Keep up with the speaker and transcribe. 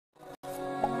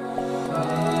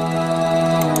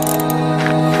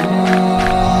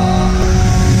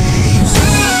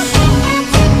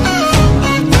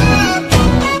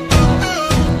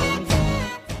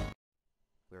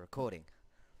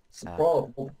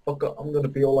motherfucker. I'm gonna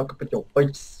be all up in your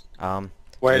face.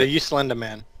 Wait, are you Slender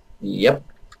Man? Yep.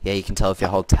 Yeah, you can tell if you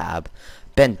hold tab.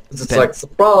 Ben, It's Ben, like,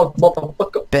 surprise,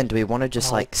 motherfucker. Ben, do we want to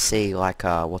just like see like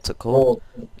what's it called?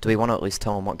 Oh, Do we want to at least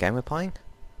tell him what game we're playing?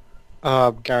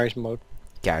 Gary's Mod.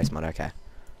 Gary's Mod, okay.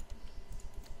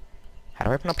 How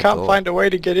do I open up the Can't door? find a way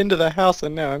to get into the house,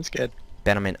 and now I'm scared.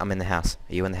 Ben, I'm in the house.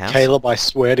 Are you in the house? Caleb, I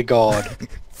swear to God,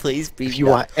 Please be. if you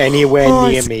are anywhere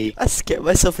near me, I scared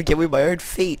myself again with my own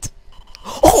feet.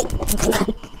 Oh!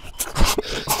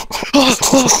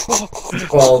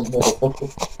 surprise,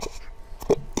 motherfucker.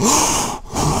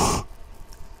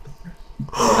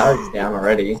 Oh, Harry's down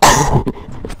already.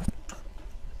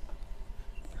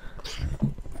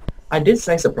 I did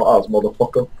say surprise,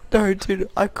 motherfucker. No, dude,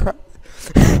 I cried.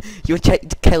 You're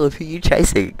Caleb, who are you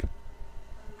chasing?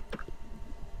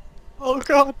 oh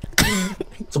God,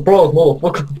 Surprise,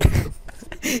 motherfucker.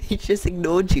 He just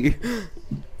ignored you.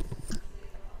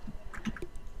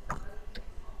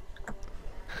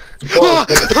 Surprise,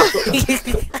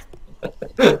 motherfucker.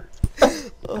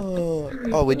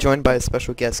 Oh, we're joined by a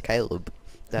special guest, Caleb.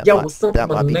 That Yo, might, what's up, that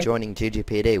my might be nigga? joining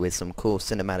GGPD with some cool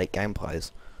cinematic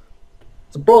gameplays.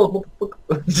 Surprise,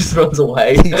 motherfucker. He just runs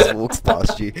away. He just walks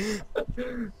past you.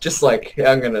 Just like,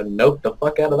 I'm gonna nope the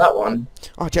fuck out of that one.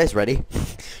 Oh, Jay's ready.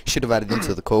 Should have added him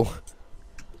to the call.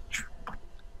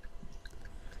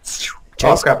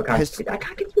 Oh crap, I has-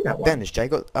 can't get through that one. Ben, has Jay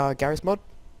got Gary's Mod?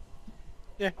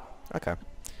 Yeah. Okay.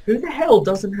 Who the hell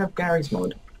doesn't have Gary's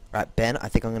mod? Right, Ben, I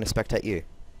think I'm going to spectate you.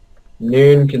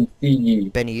 Noon can see you.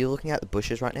 Ben, are you looking at the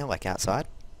bushes right now, like outside?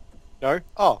 no.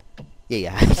 Oh, Yeah,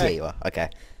 yeah, Hey. yeah, you are. Okay.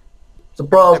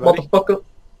 Surprise, Hey, buddy. motherfucker.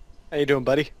 how you doing,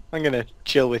 buddy? I'm gonna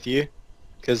chill with you,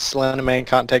 because Slender Man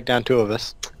can't take down two of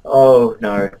us. Oh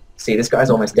no. See, this guy's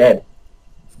almost dead.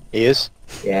 He is.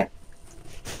 Yeah.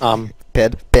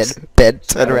 Ben,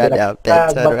 turn around now.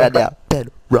 Ben, turn around now. Ben,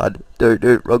 run.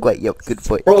 No, wrong way. Yep, good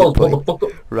point. Surprise, Good point.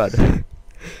 motherfucker. Run.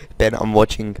 Ben, I'm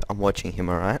watching him,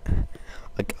 alright?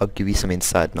 I'll give you some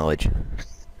inside knowledge.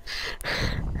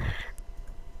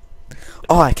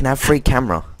 Oh, I can have free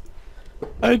camera.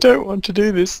 I don't want to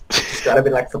do this. It's gotta be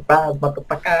like, surprise,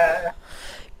 motherfucker.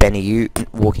 Ben, are you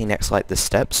walking next like the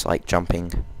steps, like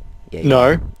jumping? Yeah,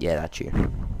 No. Yeah, that's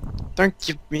you. Don't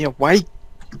give me away.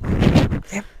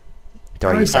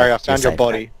 Don't worry, you're Sorry, I safe. found You're your safe.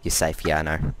 body. You're safe, yeah, I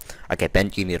know. Okay,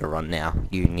 Ben, you need to run now.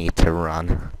 You need to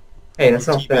run. Hey, that's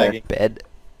not fair. Teabagging.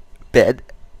 Ben.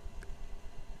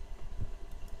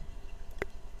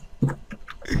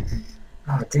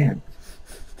 Oh, damn.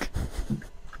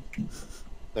 Are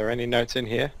there any notes in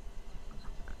here?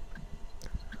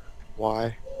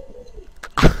 Why?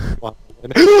 Why?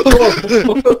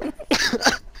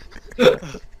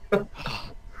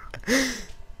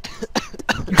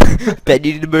 Ben,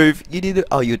 you need to move. You need to.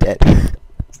 Oh, you're dead.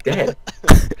 He's dead.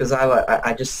 Because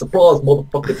I just surprise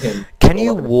motherfuckered him. Can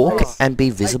you All over the walk place. and be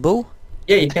visible?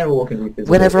 Yeah, you can walk and be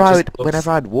visible. Whenever It I just would, looks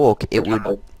whenever I'd walk, it would.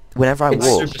 retarded. Whenever I It's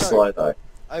walk, super slow though.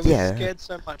 I was Yeah. scared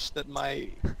so much that my...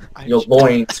 Your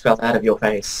loins fell out of your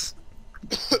face.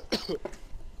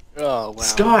 Oh, wow.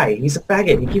 Sky, he's a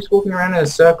faggot. He keeps walking around in a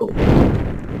circle. that's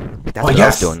Oh, what I was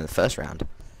yes. doing in the first round.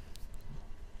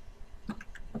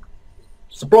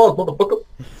 Surprise, motherfucker.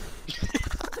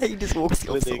 He just walks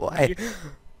the opposite Living. way.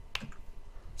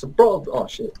 Surprise. Oh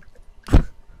shit.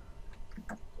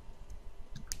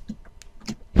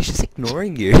 He's just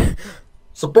ignoring you.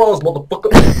 Surprise,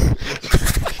 motherfucker.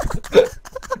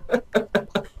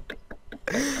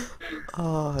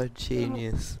 Oh,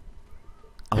 genius.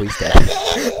 Oh, he's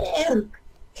dead.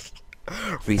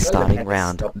 Restarting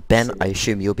round. Ben, I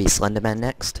assume you'll be Slenderman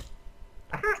next?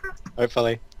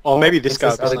 Hopefully. Or maybe this It's guy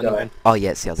this will be other Slender guy. Man. Oh,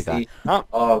 yeah, it's the other guy. See?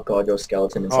 Oh god, your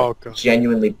skeleton is Oh, like God.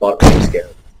 genuinely butt scary.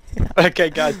 Okay,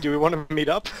 guys, do we want to meet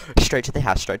up? Straight to the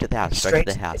house, straight to the house, straight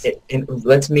to the house.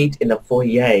 Let's meet in the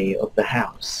foyer of the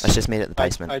house. Let's just meet at the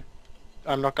basement.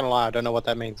 I'm not gonna lie, I don't know what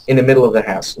that means. In the middle of the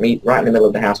house. Meet right in the middle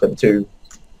of the house with the two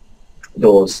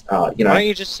doors. You Why know. don't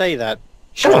you just say that?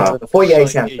 Shut up. The foyer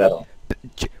sounds better.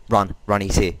 Run,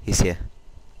 he's here, he's here.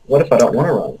 What if I don't want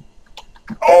to run?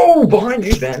 Oh, behind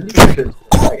you, Ben.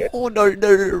 Oh no,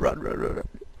 run.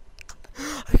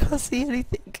 I can't see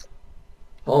anything.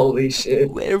 Holy shit.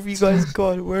 Where have you guys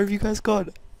gone? Where have you guys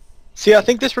gone? See, I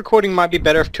think this recording might be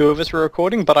better if two of us were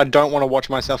recording, but I don't want to watch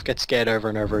myself get scared over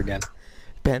and over again.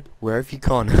 Ben, where have you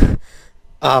gone?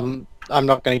 I'm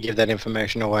not going to give that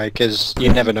information away, because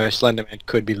you never know, Slenderman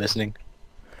could be listening.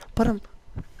 But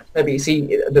Maybe, see,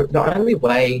 the only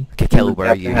way... Okay, Caleb, where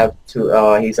are you?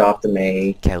 He's after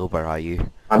me. Caleb, where are you?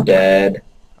 I'm dead.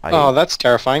 Are Oh, you? that's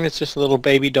terrifying. It's just a little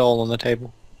baby doll on the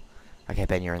table. Okay,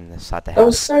 Ben, you're inside the That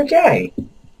was house. so gay.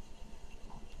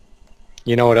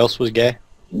 You know what else was gay?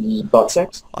 Butt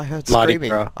sex? I heard Mardi screaming.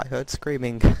 Gras. I heard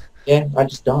screaming. Yeah, I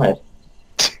just died.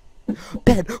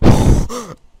 Ben!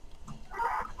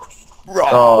 Run!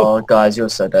 Oh, guys, you're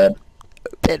so dead.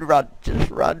 Ben, run. Just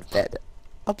run, Ben.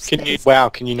 Upstairs. Can you? Wow,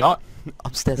 can you not?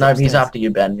 Upstairs, No, upstairs. he's after you,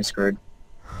 Ben. You're screwed.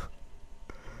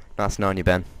 Nice knowing you,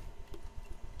 Ben.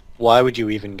 Why would you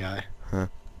even go?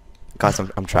 Guys,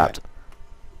 I'm trapped.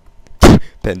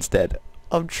 Ben's dead.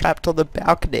 I'm trapped on the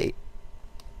balcony.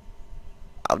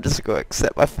 I'm just gonna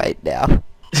accept my fate now.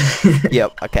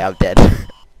 Yep, okay, I'm dead.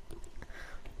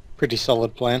 Pretty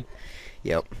solid plan.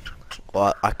 Yep.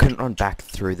 Well, I couldn't run back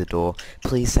through the door.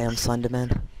 Please say I'm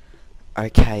Slenderman.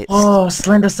 Okay, Oh,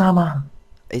 Slender Summer.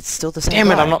 it's still the same Damn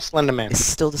guy. it, I'm not Slender Man. It's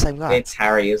still the same guy. It's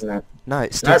Harry, isn't it? No,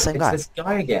 it's still No, the same it's guy. this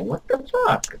guy again. What the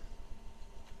fuck?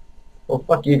 Well,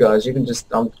 fuck you guys. You can just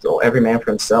every man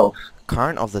for himself.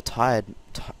 Current of the tide,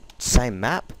 same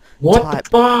map. What Type. the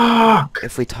fuck?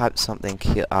 If we type something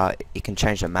here, it can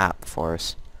change the map for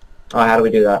us. Oh, how do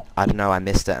we do that? I don't know, I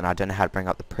missed it, and I don't know how to bring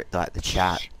up the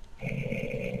chat.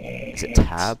 Is it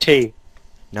tab? T.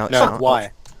 No, it's No, not.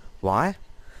 Y. Why?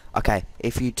 Okay,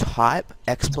 if you type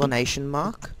exclamation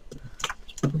mark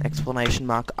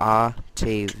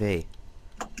RTV.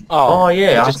 Oh,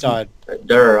 yeah, I just died.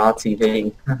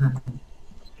 RTV.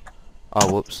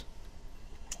 Oh, whoops.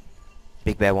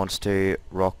 Big Bear wants to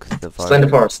rock the vote. Slender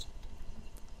Forest.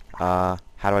 How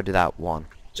do I do that? 1.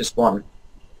 Just one.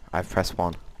 I've pressed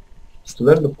 1.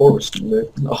 Slender Forest.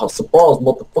 Oh, surprise,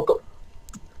 motherfucker.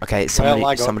 Okay, I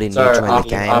got- somebody new So joined the after,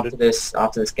 game.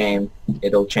 after this game,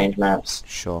 it'll change maps.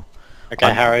 Sure.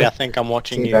 Okay, Harry, I think I'm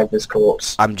watching you. Teabag this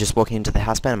corpse. I'm just walking into the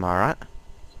house, Ben, am I right?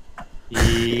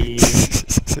 Ye-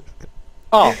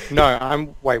 Oh, no,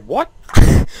 I'm... Wait, what?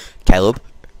 Caleb?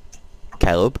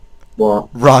 Caleb? What?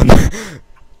 Run!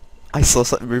 I saw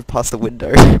something move past the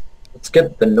window. Let's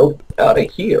get the note out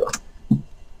of here.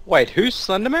 Wait, who's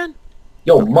Slenderman?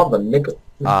 Yo, mother nigga.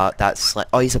 That's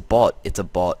oh, he's a bot. It's a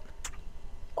bot.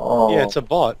 Oh, Yeah, it's a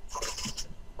bot.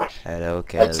 Hello,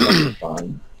 that's Caleb. not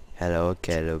fun. Hello,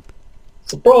 Caleb.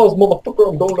 Surprise, motherfucker,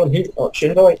 I'm going on here. Oh,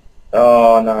 shit, wait.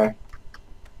 Oh, no.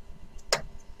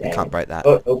 You can't break that.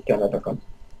 Oh, okay, no, back on.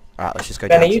 Alright, let's just go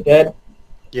Ben, down. are you dead?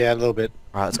 Yeah, a little bit.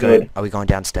 Alright, let's Good. go. Are we going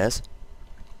downstairs?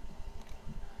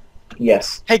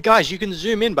 Yes. Hey, guys, you can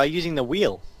zoom in by using the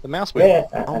wheel. The mouse wheel. Yeah,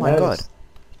 Oh I my god. noticed.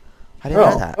 I didn't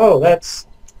know that. Oh, that's...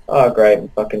 Oh, great, my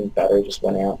fucking battery just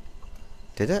went out.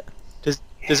 Did it?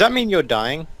 Does that mean you're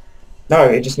dying? No,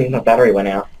 it just means my battery went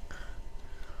out.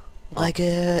 Like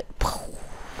it.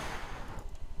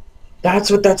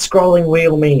 That's what that scrolling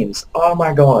wheel means. Oh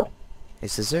my god.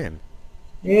 It's the zoom.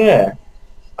 Yeah.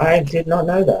 I did not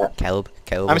know that. Caleb,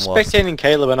 I'm I'm lost. spectating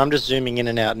Caleb and I'm just zooming in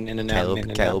and out and in and out and in Caleb,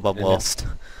 and Caleb, out. I'm in and out. lost.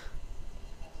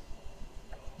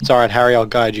 It's alright, Harry, I'll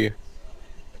guide you.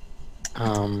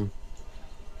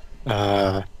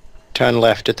 Turn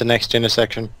left at the next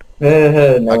intersection. No,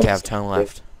 Okay, it's- I've turned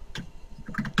left.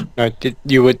 No,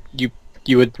 you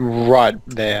would right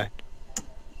there.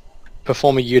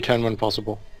 Perform a U-turn when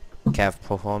possible. Okay, I've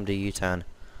performed a U-turn.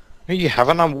 No, you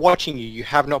haven't. I'm watching you. You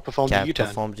have not performed Okay, a I've U-turn.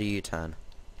 performed a U-turn.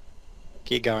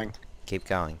 Keep going. Keep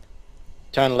going.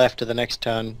 Turn left to the next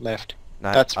turn left.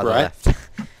 No, That's other right. left.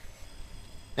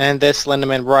 And there's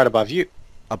Slenderman right above you.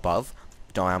 Above?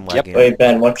 No, I'm Yep. lagging. Wait,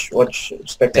 Ben,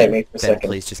 spectate Ben, me for a Ben, second.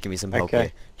 please just give me some help Okay.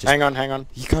 here. Just, Hang on.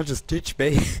 You can't just ditch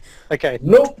me. Okay.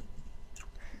 Nope.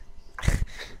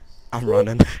 I'm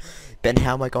running. Ben,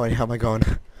 how am I going? How am I going?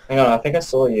 Hang on, I think I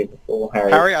saw you before,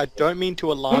 Harry. Harry, I don't mean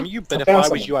to alarm you, but I if I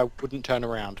found was you, I wouldn't turn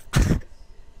around.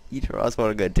 You tell us what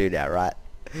I'm gonna do now, right?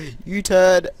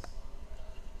 U-turn.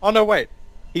 Oh no, wait.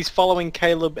 He's following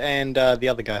Caleb and the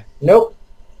other guy. Nope.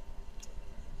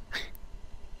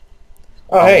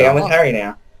 Oh, Oh, hey, no. I'm with Harry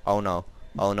now. Oh no.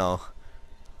 Oh no.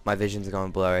 My vision's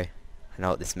going blurry. I know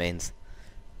what this means.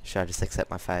 Should I just accept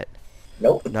my fate?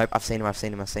 Nope. Nope, I've seen him,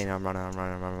 I'm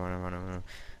running.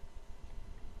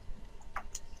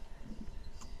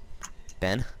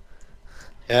 Ben?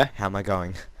 Yeah? How am I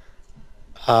going?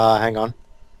 Hang on.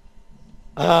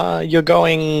 You're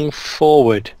going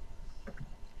forward.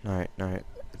 No,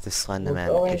 the Slender We're Man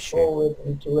going issue. forward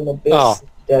into an abyss Oh. of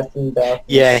death and darkness.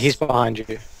 Yeah, he's behind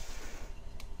you.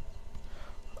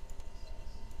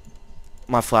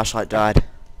 My flashlight died.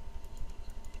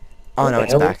 Oh Where no, the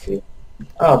it's hell back. is he?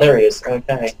 Oh, there he is.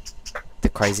 Okay. The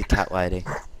crazy cat lady.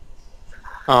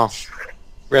 Oh.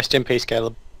 Rest in peace,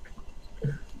 Caleb.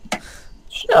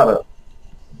 Shut up.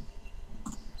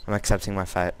 I'm accepting my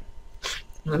fate.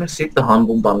 Let me see if the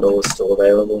Humble Bundle is still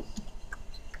available.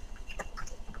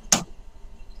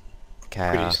 Okay,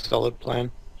 Pretty solid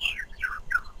plan.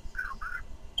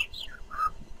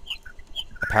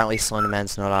 apparently Slender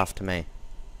Man's not after me.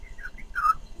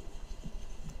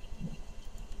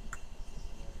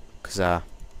 Cause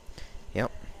yep.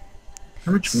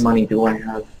 How much money do I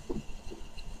have?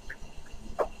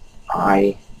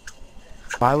 I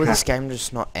Why would have this game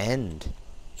just not end?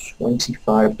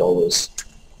 $25.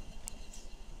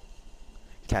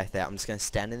 Okay, there. I'm just gonna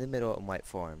stand in the middle and wait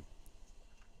for him.